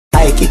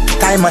wicked.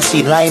 Time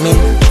machine rhyming,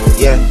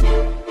 yeah.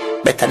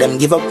 Better them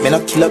give up, me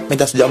not kill up, me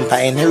just jump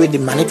in a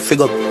rhythm and it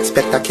fig up.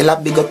 Spectacular,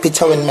 big up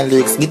picture when my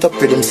lyrics get up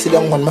rhythm. Sit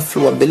down on my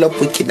floor, build up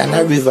wicked and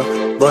a river.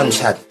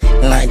 Gunshot,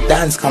 like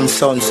dance comes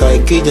sound, so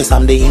egregious,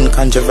 I'm the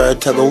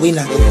incontrovertible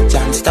winner.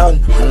 Johnstown,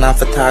 and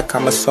half a talk,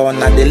 I'm a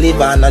son, I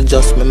deliver and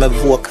adjust me, my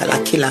vocal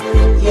a killer.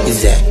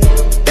 Is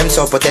there? Them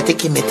so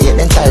pathetic, imitate,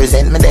 then try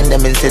resent me, then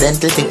them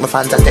incidental think my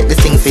fans are take this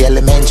thing for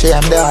elementary.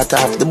 I'm the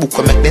author of the book,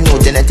 I make the new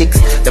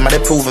genetics. Them are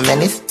the proven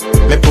menace,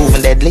 me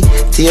proven deadly.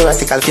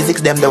 Theoretical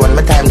physics, them the one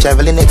my time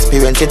traveling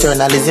experience.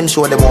 Eternalism,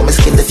 show them how my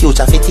skill the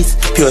future fit is.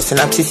 Pure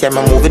synapses, yeah,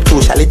 me move with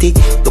cruciality.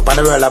 Up on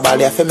the roller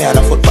ball, yeah, for me on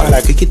a football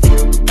or cricket.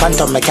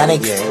 Quantum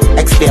mechanics,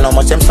 explain how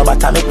much them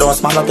subatomic. Don't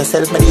smile up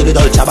yourself, me deal with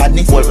ultra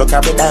badness. Wolf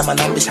vocabulary, diamond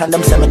ambition,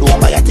 them say me do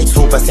on biotic.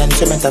 Super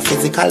sentimental,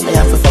 physical, me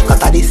have to fuck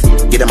at this.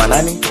 Give them a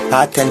nanny,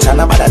 attention,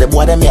 about the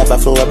boy, them ever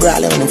flow a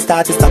brawling. When it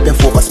started, stop your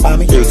focus for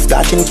me. Lyrics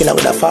starting killer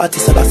with a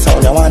 40, so that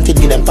sound you wanted.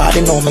 Give them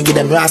party, no, me give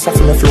them rasp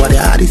for me flow the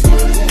hardest.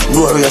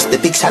 Glorious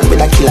depiction,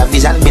 been a killer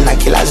vision, been a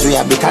killer's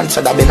rehabilitant.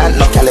 So that been a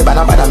no caliber,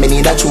 no bother, me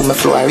need a true, me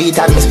flow a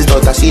retard. Me spit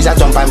out a seizure,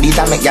 jump and beat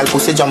and make y'all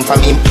pussy jump for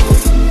me.